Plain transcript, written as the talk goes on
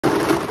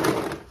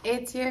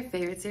It's your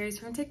favorite series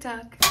from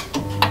TikTok.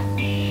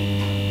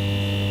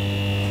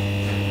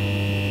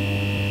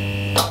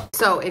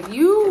 So if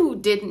you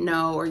didn't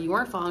know or you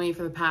weren't following me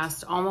for the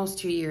past almost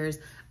 2 years,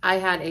 I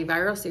had a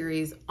viral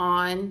series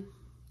on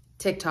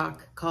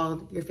TikTok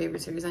called Your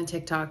Favorite Series on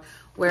TikTok,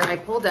 where I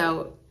pulled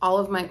out all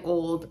of my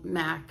old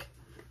MAC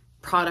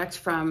products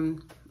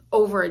from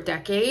over a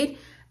decade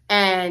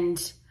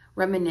and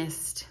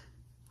reminisced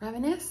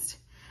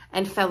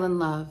and fell in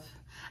love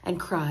and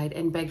cried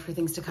and begged for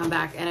things to come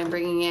back. And I'm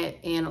bringing it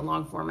in a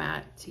long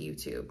format to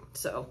YouTube.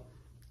 So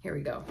here we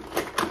go.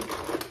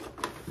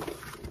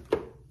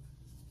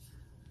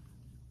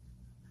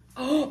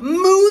 Oh,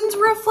 Moon's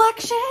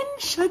Reflection?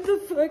 Shut the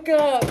fuck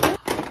up.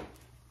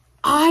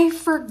 I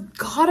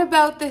forgot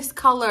about this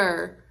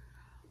color.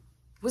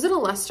 Was it a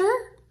luster?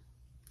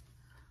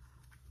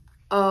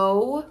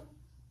 Oh.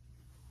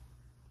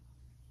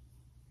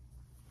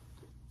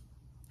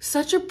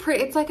 Such a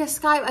pretty, it's like a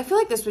sky. I feel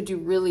like this would do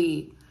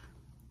really,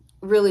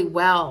 really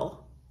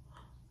well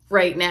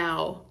right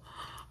now.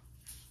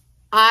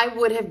 I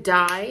would have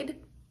died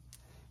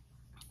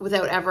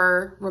without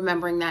ever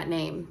remembering that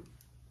name.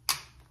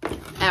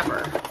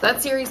 Ever.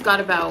 That series got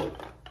about,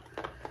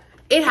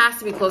 it has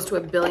to be close to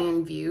 1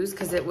 billion views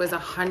because it was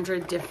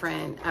 100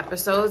 different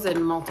episodes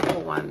and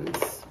multiple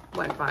ones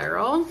went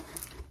viral.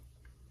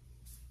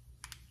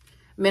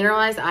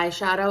 Mineralized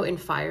eyeshadow in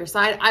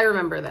Fireside. I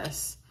remember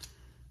this.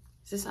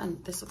 Is this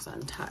this looks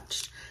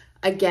untouched.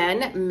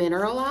 Again,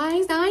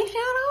 mineralized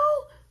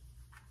eyeshadow.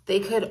 They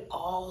could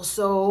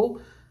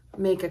also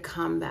make a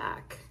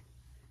comeback.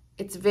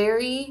 It's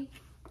very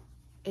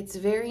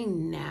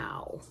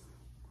now.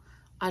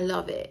 I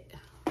love it.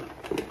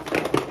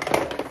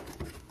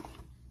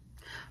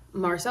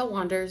 Marcel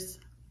Wanders.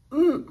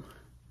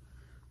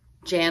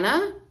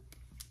 Jana.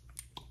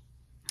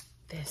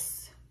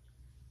 This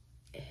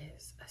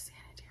is a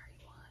sanitary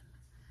one.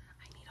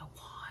 I need a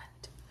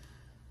wand.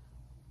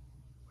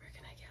 Where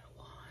can I get a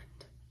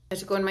wand? I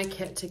should go in my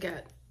kit to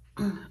get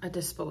a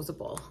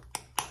disposable.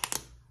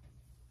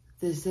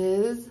 This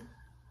is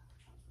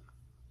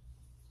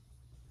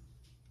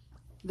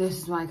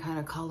my kind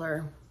of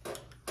color.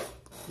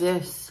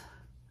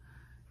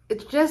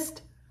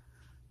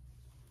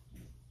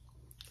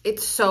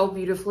 It's so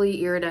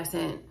beautifully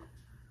iridescent.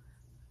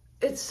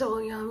 It's so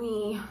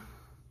yummy.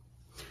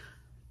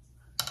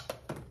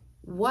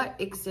 What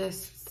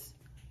exists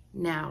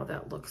now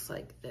that looks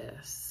like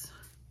this?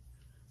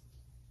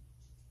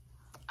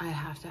 I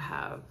have to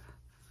have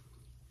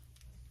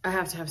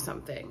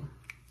something.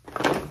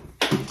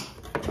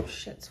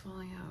 Shit's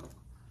falling out.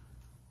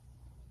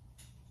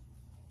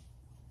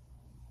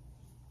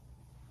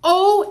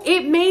 Oh,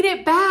 it made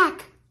it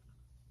back.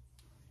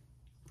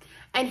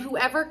 And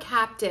whoever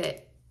capped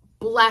it,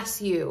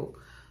 bless you.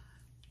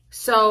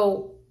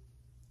 So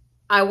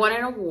I won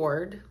an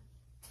award.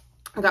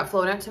 I got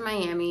flown out to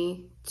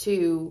Miami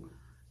to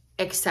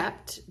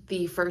accept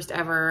the first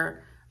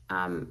ever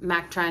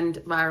MAC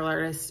Trend Viral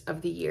Artist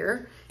of the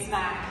Year.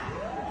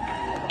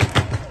 MAC.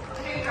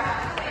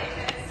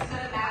 Congratulations to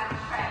the MAC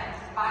Trend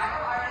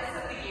Viral Artist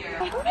of the Year.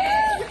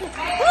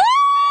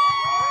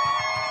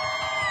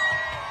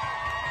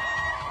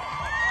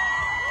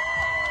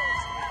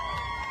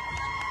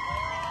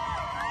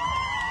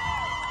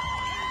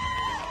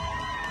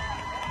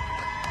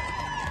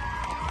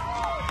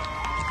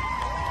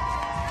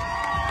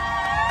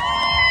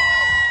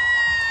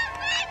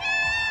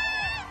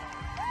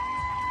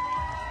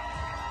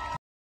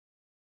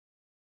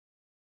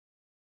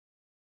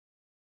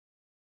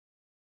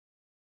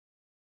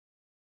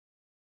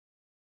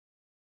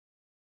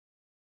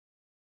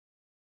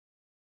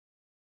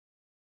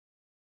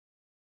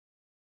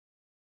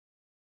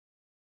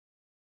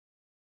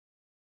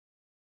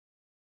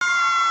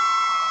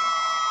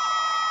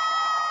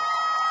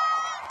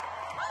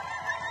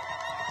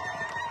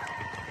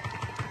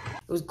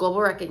 It was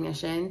global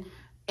recognition,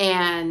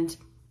 and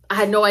I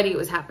had no idea it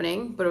was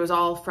happening, but it was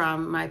all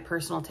from my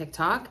personal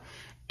TikTok.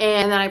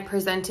 And then I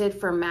presented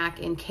for MAC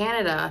in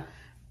Canada,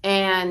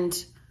 and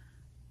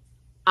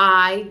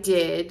I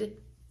did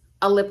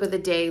a lip of the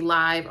day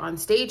live on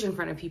stage in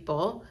front of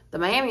people. The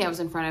Miami, I was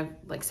in front of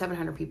like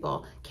 700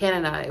 people.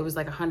 Canada, it was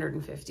like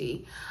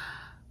 150.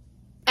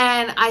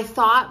 And I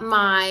thought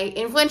my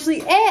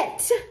Influentially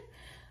It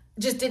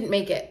just didn't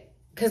make it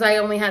because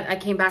I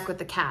came back with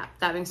the cap.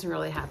 That makes me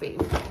really happy.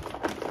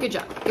 Good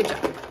job, good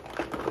job.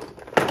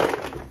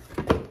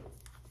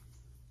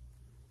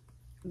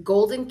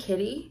 Golden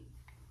Kitty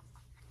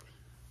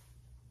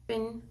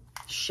in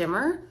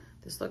shimmer.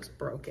 This looks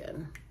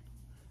broken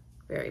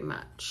very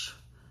much.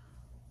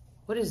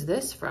 What is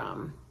this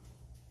from?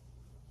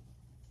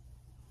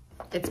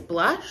 It's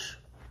blush.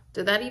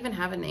 Did that even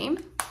have a name?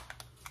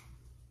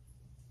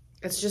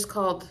 It's just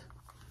called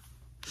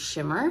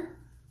shimmer.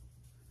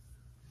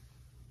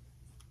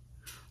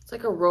 It's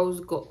like a rose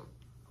gold.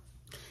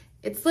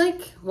 It's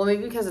like, well,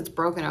 maybe because it's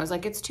broken. I was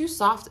like, it's too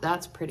soft.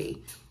 That's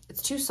pretty.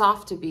 It's too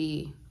soft to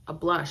be a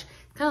blush.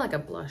 It's kind of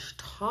like a blush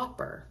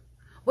topper.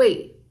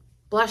 Wait,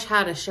 blush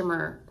had a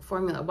shimmer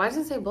formula. Why does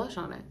it say blush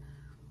on it?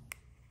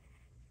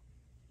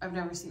 I've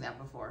never seen that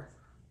before.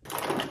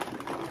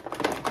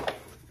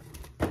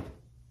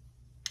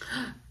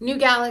 New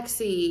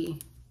Galaxy.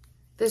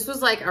 This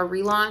was like a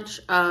relaunch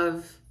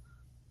of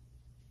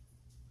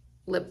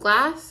lip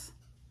gloss.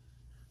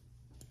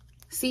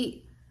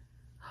 See,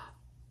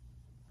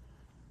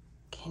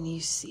 can you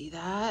see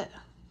that?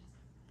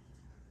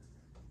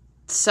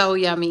 So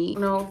yummy.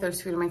 No,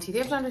 there's food in my teeth.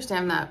 You have to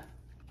understand that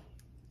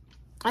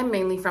I'm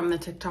mainly from the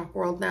TikTok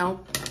world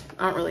now.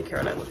 I don't really care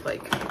what I look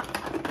like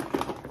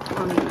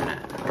on the internet.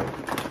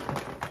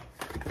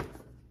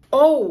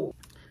 Oh,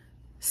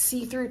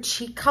 see-through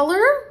cheek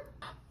color.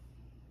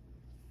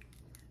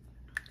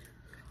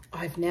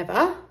 I've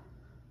never.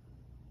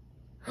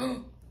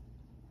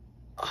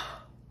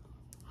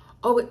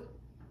 Oh,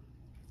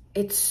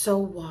 it's so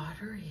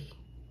watery.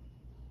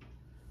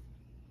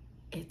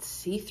 It's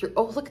see-through.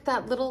 Oh, look at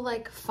that little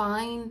like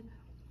fine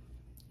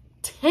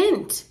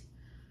tint.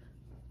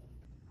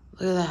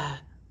 Look at that.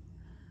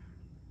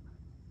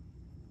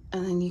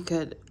 And then you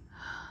could,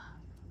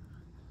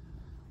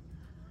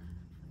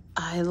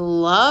 I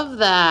love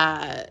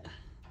that.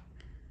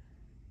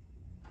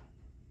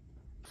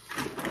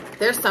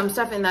 There's some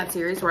stuff in that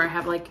series where I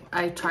have like,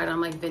 I tried on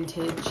like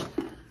vintage.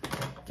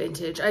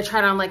 I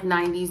tried on like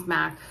 90s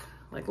MAC,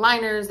 like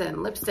liners and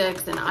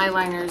lipsticks and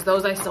eyeliners.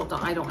 Those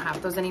I don't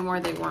have those anymore.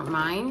 They weren't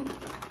mine,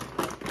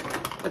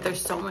 but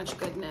there's so much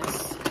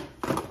goodness.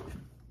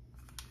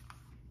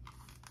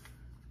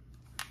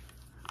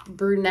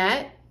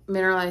 Brunette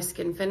mineralized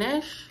skin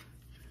finish.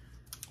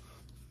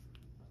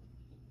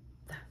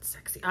 That's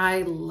sexy.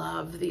 I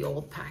love the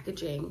old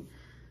packaging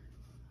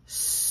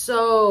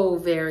so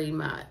very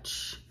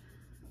much.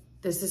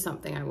 This is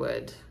something I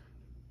would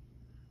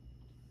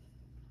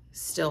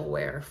still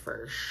wear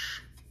for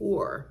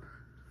sure.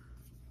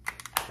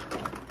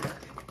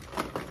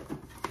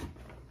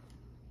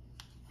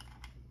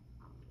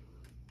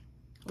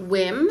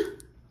 Whim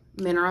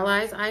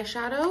mineralized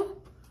eyeshadow.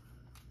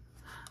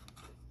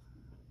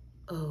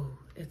 Oh,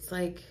 it's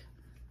like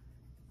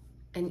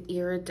an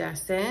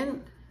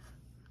iridescent,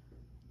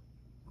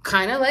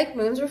 kind of like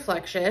Moon's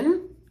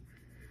Reflection,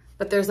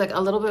 but there's like a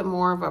little bit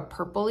more of a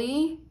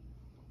purpley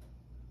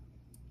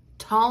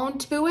tone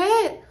to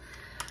it.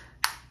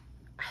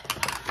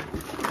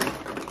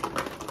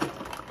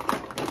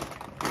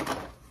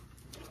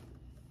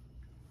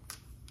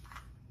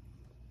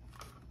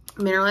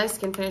 Mineralized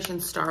skin finish in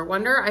Star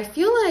Wonder. I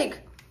feel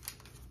like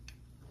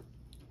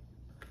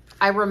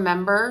I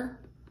remember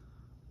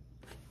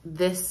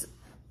this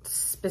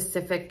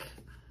specific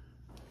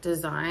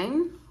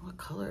design. What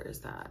color is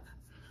that?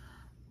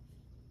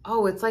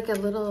 Oh, it's like a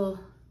little,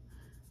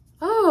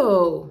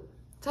 oh,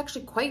 it's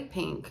actually quite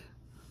pink.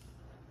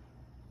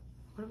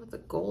 What about the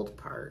gold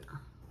part?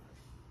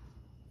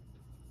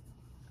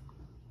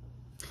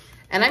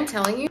 And I'm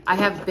telling you, I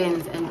have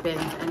bins and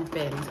bins and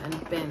bins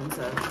and bins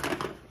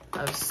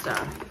of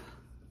stuff.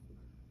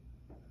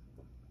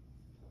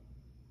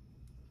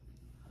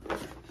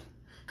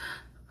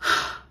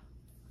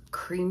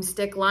 Cream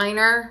stick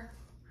liner,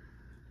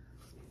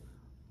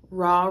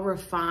 raw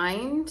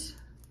refined.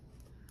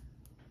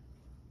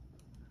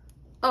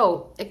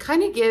 Oh, it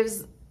kind of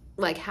gives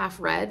like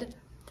half red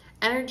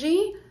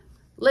energy.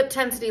 Lip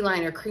tensity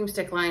liner, cream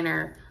stick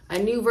liner, a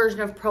new version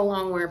of Pro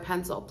Longwear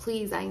pencil.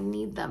 Please, I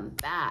need them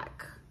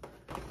back.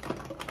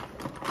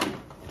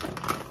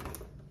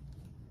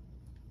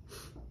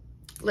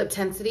 Lip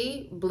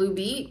Tensity, Blue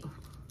Beat.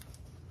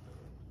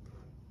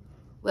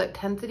 Lip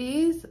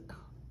Tensities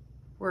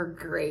were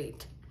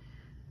great.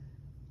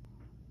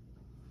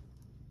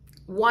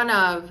 One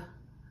of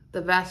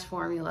the best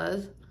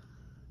formulas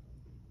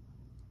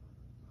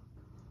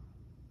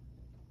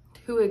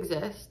to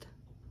exist.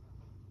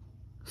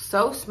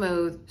 So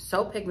smooth,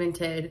 so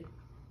pigmented.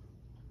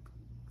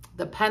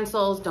 The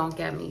pencils, don't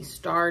get me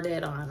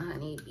started on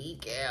Honey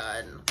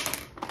Beacon.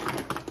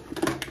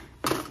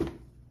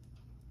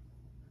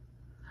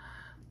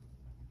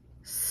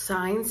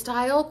 Sign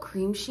Style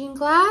Cream Sheen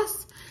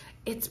Glass.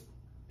 It's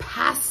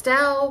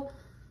pastel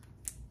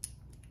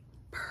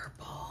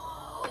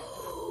purple.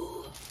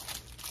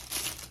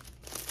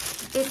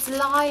 It's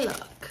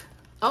lilac.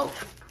 Oh.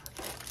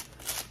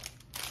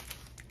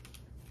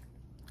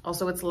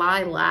 Also, it's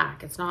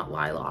lilac. It's not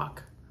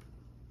lilac.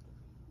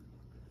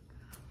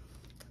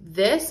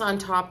 This on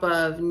top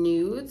of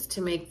nudes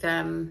to make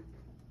them,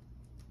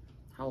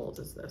 how old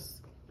is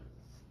this?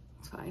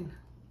 It's fine.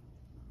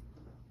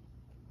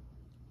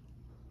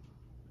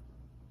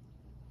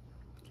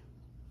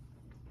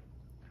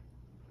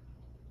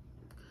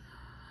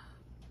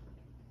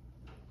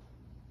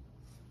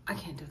 I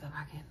can't do that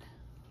back in.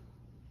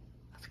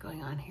 What's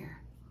going on here?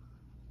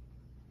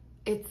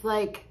 It's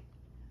like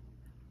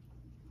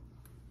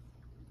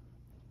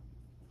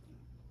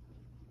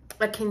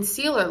a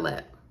concealer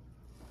lip,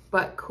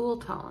 but cool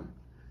tone.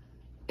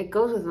 It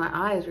goes with my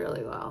eyes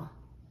really well.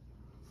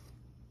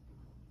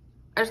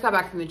 I just got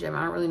back from the gym.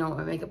 I don't really know what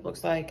my makeup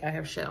looks like. I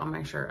have shit on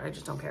my shirt. I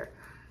just don't care.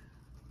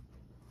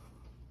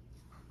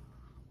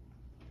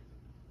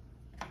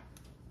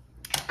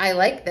 I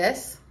like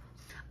this.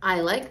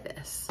 I like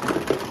this.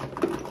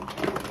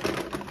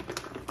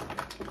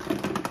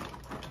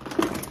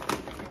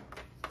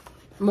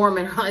 more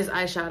mineralized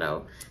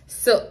eyeshadow.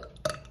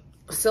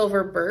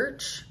 Silver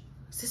Birch.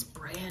 Is this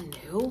brand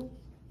new?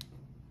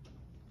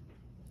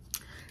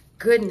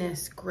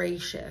 Goodness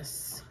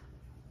gracious.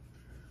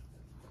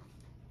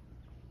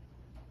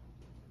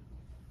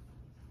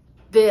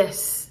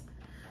 This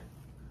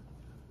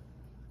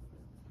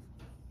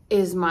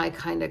is my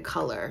kind of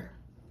color.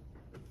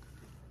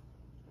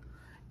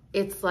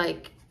 It's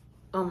like,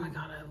 oh my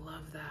God, I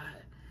love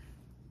that.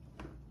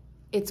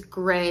 It's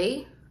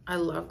gray. I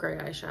love gray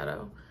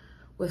eyeshadow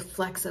with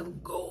flecks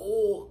of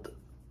gold.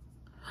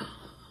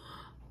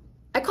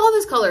 I call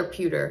this color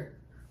pewter.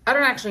 I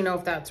don't actually know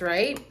if that's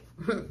right.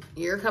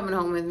 You're coming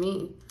home with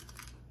me.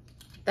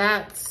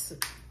 That's,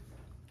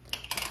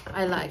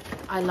 I like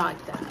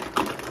that.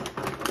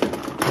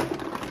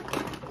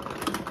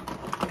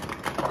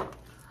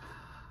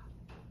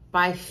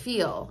 By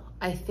feel,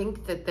 I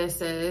think that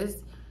this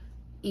is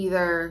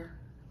either,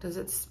 does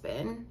it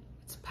spin?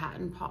 It's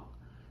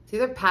it's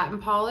either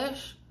patent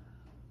polish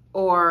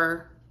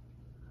or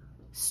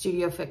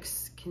Studio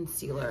Fix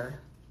concealer.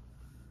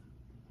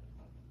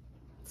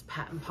 It's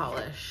patent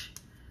polish.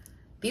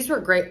 These were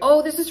great.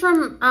 Oh, this is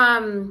from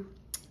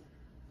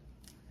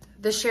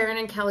the Sharon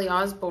and Kelly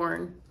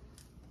Osbourne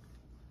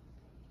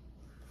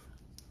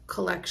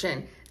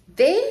collection.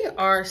 They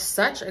are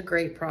such a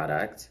great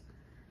product.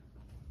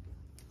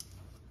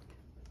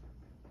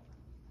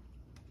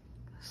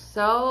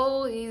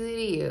 So easy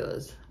to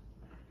use.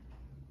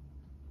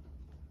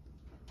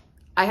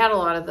 I had a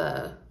lot of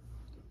the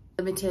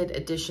limited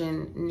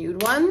edition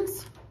nude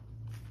ones.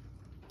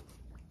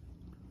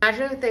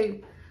 Imagine if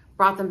they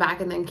brought them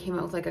back and then came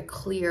out with like a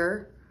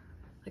clear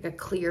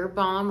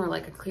balm or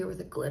like a clear with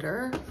a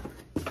glitter.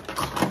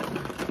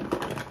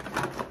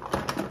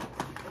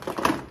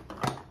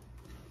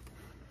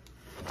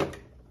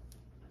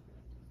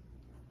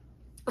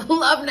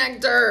 Love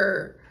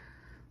Nectar.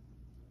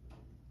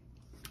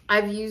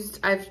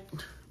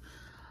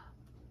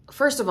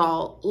 First of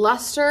all,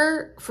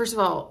 luster,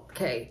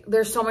 okay,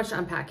 there's so much to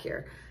unpack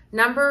here.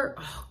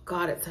 Oh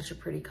God, it's such a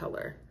pretty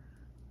color.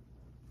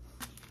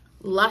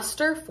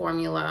 Luster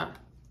formula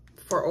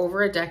for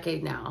over a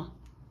decade now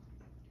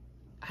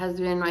has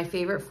been my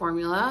favorite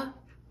formula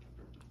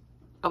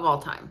of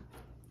all time.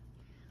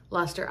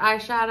 Luster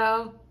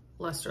eyeshadow,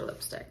 luster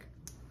lipstick.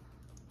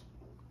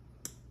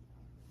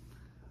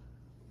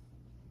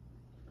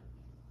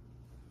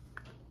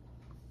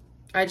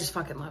 I just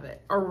fucking love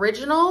it.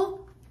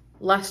 Original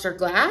luster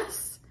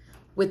glass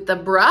with the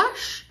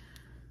brush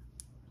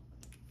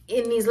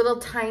in these little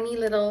tiny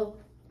little,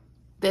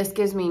 this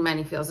gives me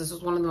many feels. This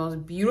was one of the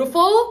most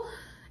beautiful.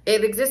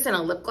 It exists in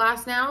a lip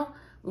gloss now.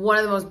 One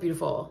of the most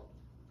beautiful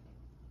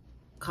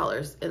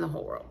colors in the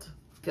whole world.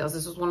 Feels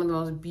this was one of the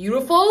most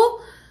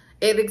beautiful.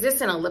 It exists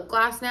in a lip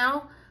gloss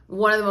now.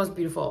 One of the most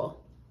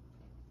beautiful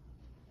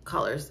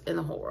colors in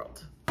the whole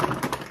world.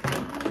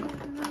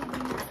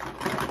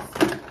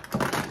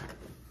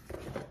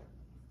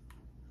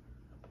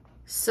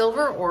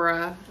 Silver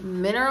Aura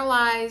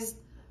Mineralized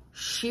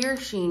Sheer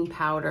Sheen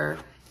Powder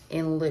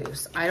in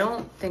Loose. I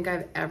don't think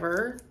I've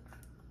ever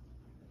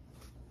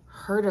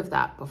heard of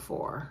that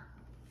before.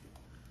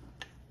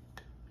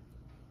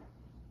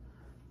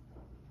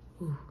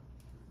 Ooh.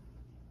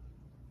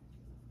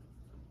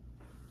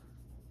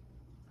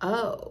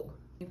 Oh,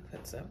 let me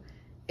put some.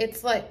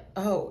 It's like,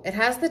 oh, it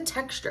has the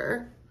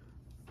texture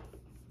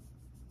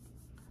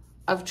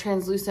of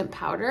translucent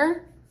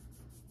powder,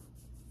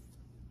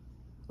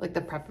 like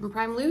the Prep and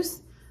Prime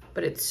Loose,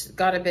 but it's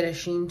got a bit of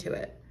sheen to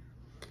it.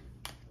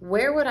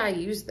 Where would I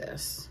use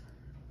this?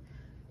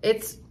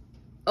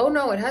 Oh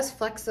no, it has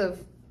flecks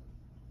of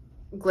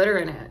glitter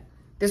in it.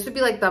 This would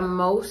be like the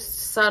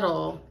most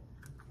subtle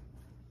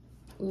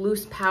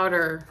loose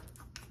powder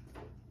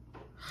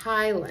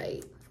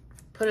highlight.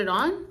 Put it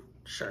on?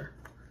 Sure.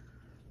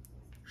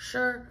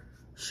 Use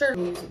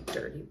a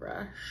dirty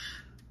brush.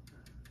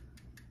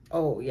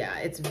 Oh yeah,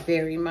 it's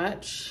very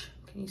much,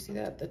 can you see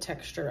that? The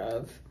texture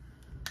of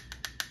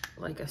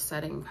like a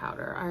setting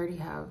powder. I already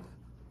have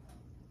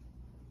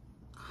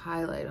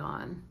highlight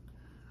on.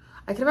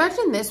 I can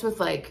imagine this with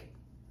like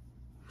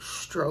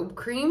strobe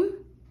cream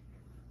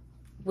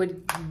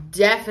would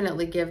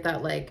definitely give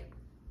that like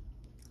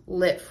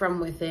lit from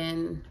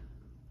within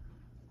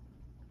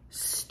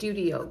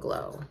studio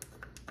glow.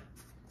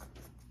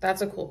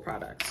 That's a cool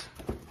product.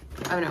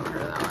 I've never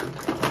heard of that one.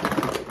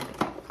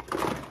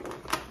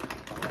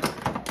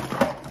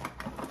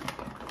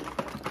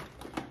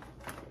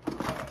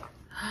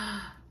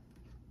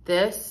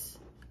 This,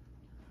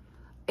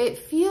 it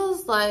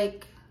feels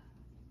like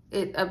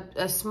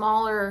a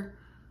smaller,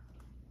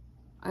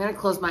 I'm gonna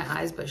close my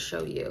eyes but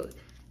show you.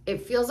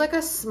 It feels like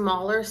a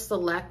smaller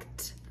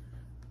Select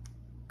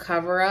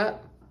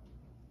cover-up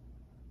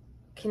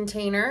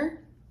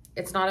container.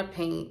 It's not a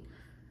paint.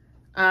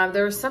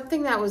 There was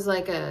something that was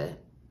like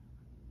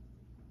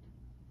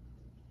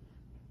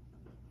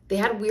they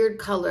had weird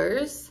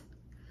colors.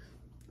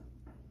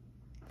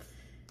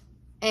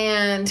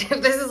 And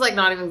if this is like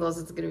not even close,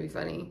 it's gonna be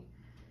funny.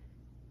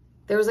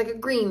 There was like a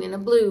green and a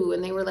blue,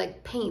 and they were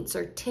like paints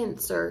or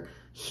tints or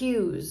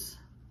hues.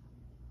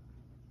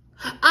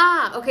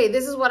 Ah, okay,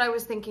 this is what I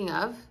was thinking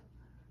of.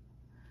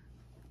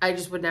 I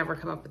just would never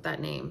come up with that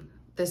name.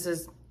 This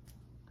is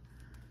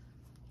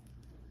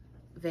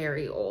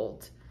very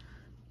old.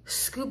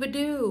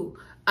 Scooby-Doo.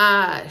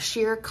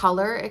 Sheer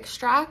color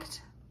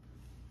extract.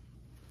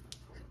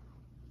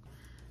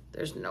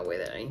 There's no way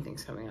that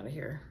anything's coming out of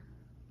here.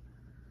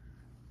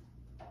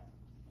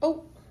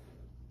 Oh.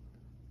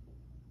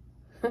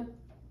 It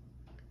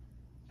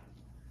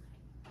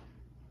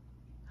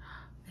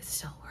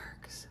still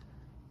works.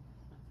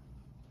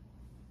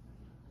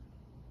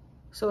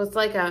 So it's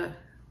like a,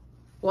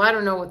 well, I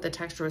don't know what the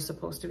texture was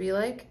supposed to be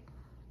like.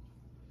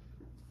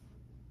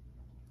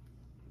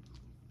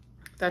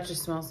 That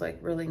just smells like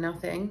really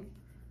nothing.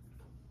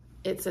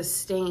 It's a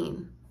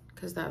stain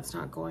because that's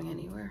not going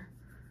anywhere.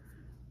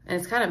 And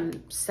it's kind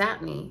of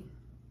satiny.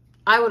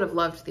 I would have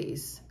loved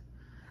these.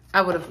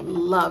 I would have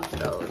loved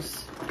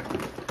those.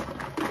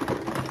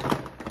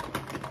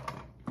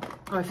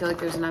 Oh, I feel like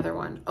there's another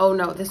one. Oh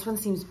no, this one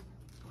seems,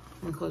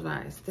 let me close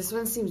my eyes. This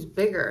one seems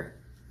bigger.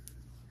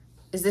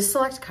 Is this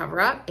Select Cover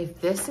Up? If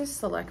this is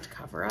Select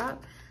Cover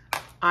Up,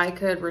 I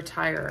could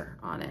retire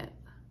on it.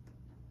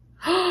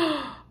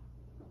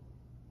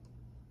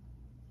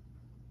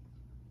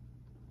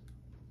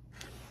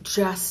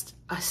 Just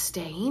a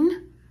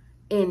stain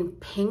in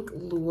Pink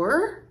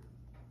Lure.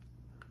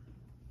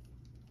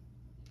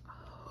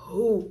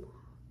 Oh.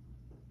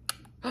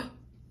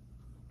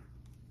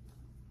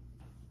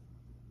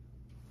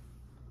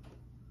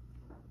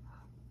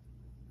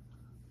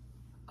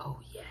 Oh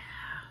yeah.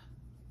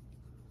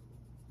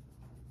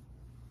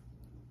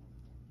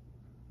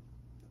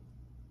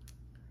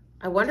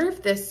 I wonder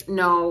if this,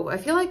 no, I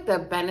feel like the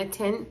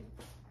Benetint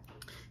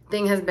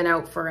thing has been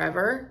out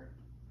forever.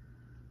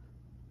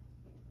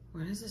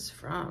 When is this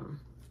from?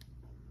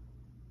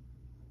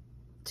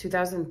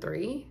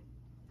 2003?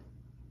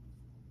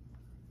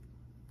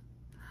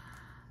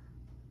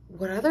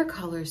 What other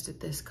colors did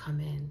this come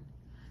in?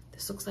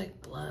 This looks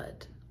like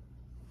blood.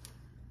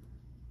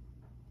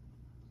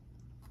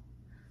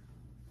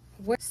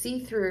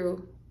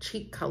 See-through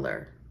cheek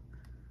color.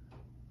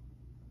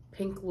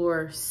 Pink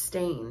Lure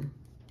stain.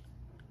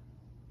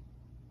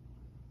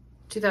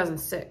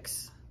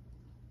 2006.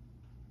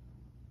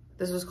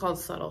 This was called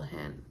Subtle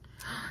Hint.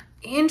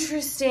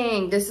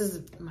 Interesting. This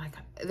is my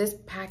God. This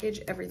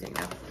package, everything.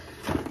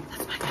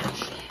 That's my kind of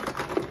shit.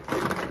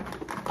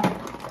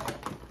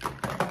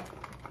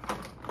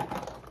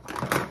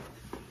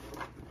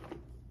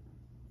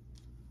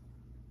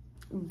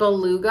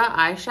 Beluga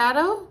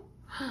eyeshadow.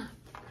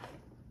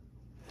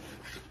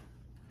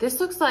 This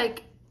looks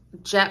like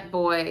Jet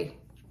Boy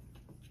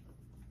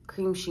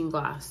cream sheen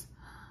glass.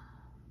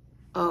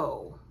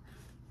 Oh.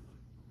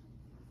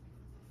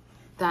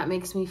 That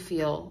makes me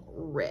feel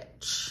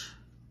rich.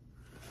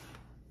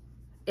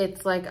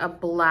 It's like a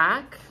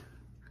black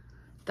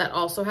that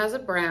also has a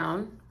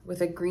brown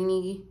with a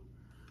greeny,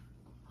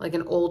 like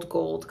an old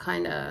gold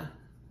kind of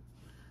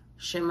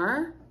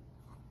shimmer.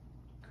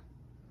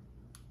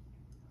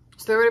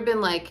 So there would have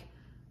been like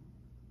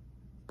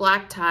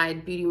black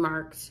tied, beauty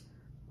marked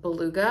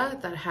Beluga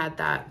that had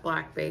that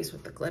black base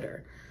with the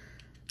glitter.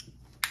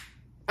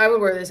 I would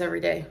wear this every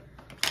day.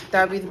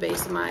 That would be the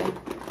base of my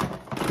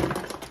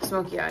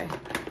smoky eye.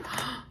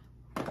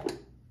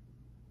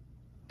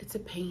 It's a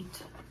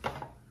paint.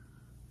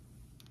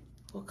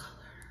 What color?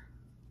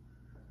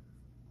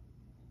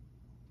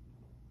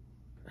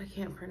 I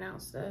can't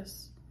pronounce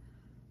this.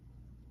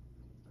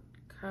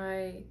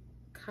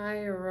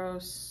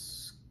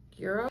 Chiaroscuro.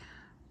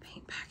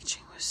 Paint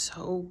packaging was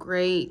so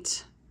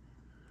great.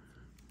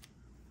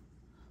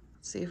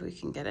 Let's see if we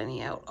can get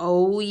any out.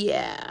 Oh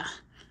yeah.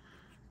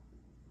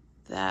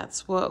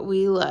 That's what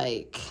we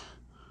like.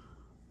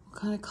 What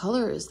kind of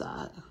color is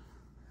that?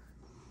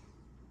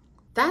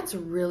 That's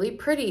really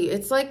pretty.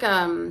 It's like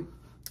an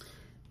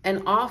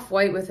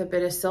off-white with a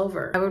bit of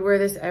silver. I would wear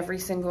this every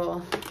single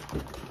day.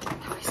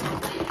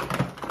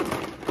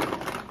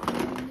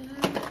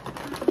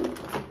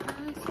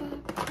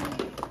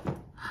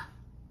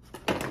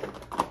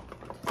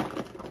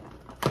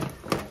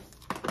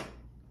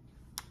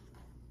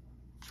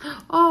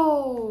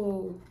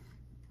 Oh,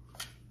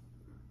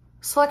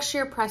 Select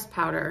Sheer Press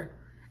Powder,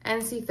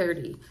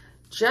 NC30.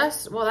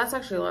 Well, that's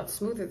actually a lot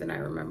smoother than I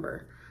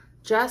remember.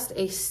 Just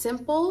a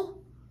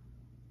simple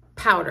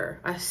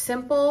powder, a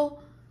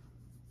simple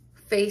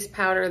face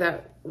powder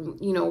that,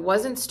 you know,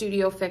 wasn't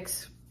Studio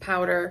Fix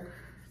powder,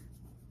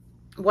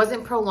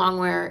 wasn't Pro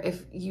Longwear.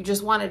 If you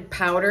just wanted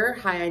powder,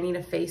 hi, I need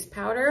a face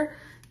powder,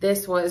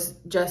 this was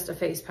just a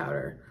face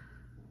powder.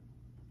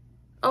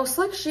 Oh,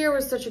 Select Sheer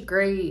was such a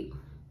great,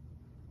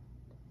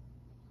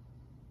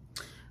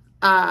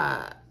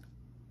 a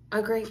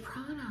great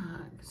product.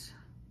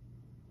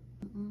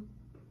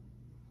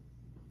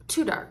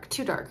 Too dark,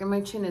 and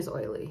my chin is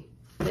oily.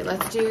 Okay,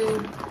 let's do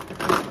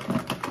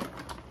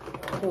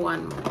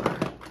one more.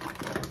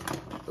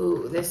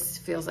 Ooh, this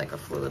feels like a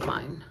fluid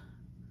line.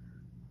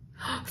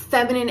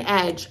 Feminine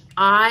Edge.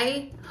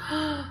 I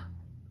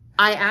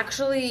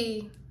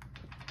actually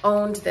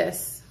owned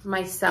this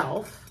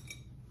myself.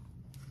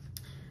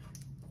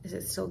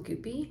 Is it still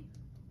goopy?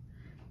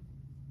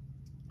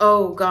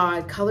 Oh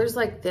God, colors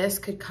like this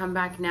could come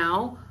back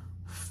now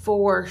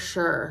for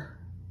sure.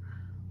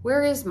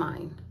 Where is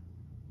mine?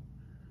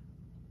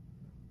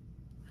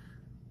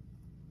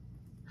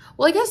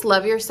 Well, I guess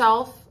Love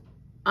Yourself.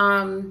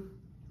 Love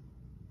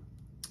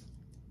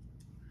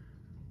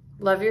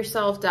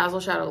Yourself Dazzle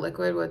Shadow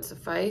Liquid would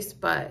suffice,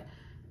 but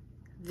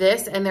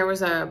this, and there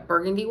was a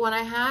burgundy one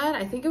I had.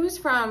 I think it was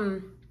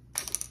from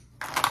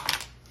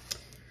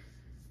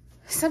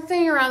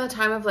something around the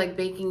time of like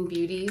Baking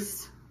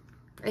Beauties,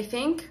 I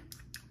think.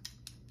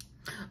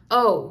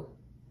 Oh,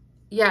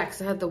 yeah,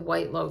 because it had the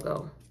white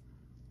logo.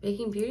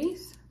 Baking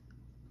Beauties?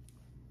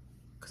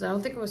 Because I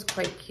don't think it was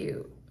quite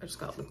cute. I just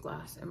got lip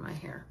gloss in my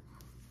hair.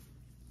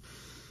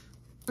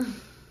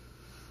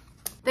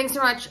 Thanks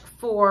so much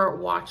for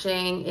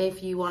watching.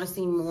 If you want to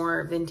see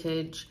more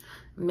vintage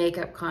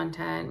makeup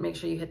content, make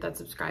sure you hit that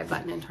subscribe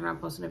button and turn on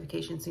post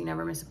notifications so you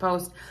never miss a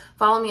post.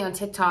 Follow me on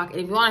TikTok.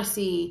 And if you want to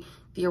see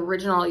the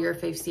original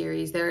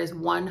Urfaveseries, there is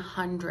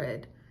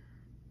 100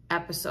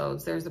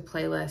 episodes. There's a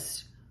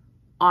playlist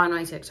on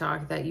my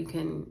TikTok that you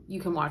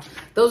can watch.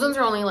 Those ones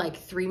are only like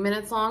 3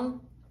 minutes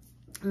long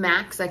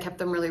max. I kept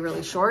them really,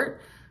 really short.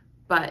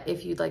 But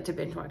if you'd like to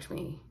binge watch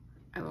me,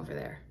 I'm over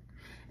there.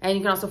 And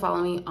you can also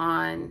follow me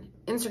on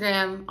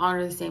Instagram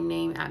under the same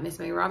name at Miss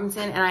May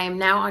Robinson. And I am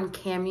now on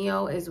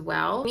CAMEO as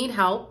well. Need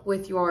help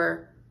with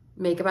your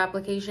makeup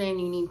application,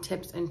 you need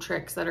tips and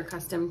tricks that are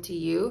custom to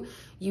you,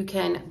 you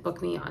can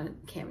book me on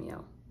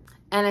CAMEO.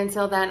 And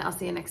until then, I'll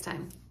see you next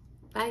time.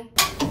 Bye.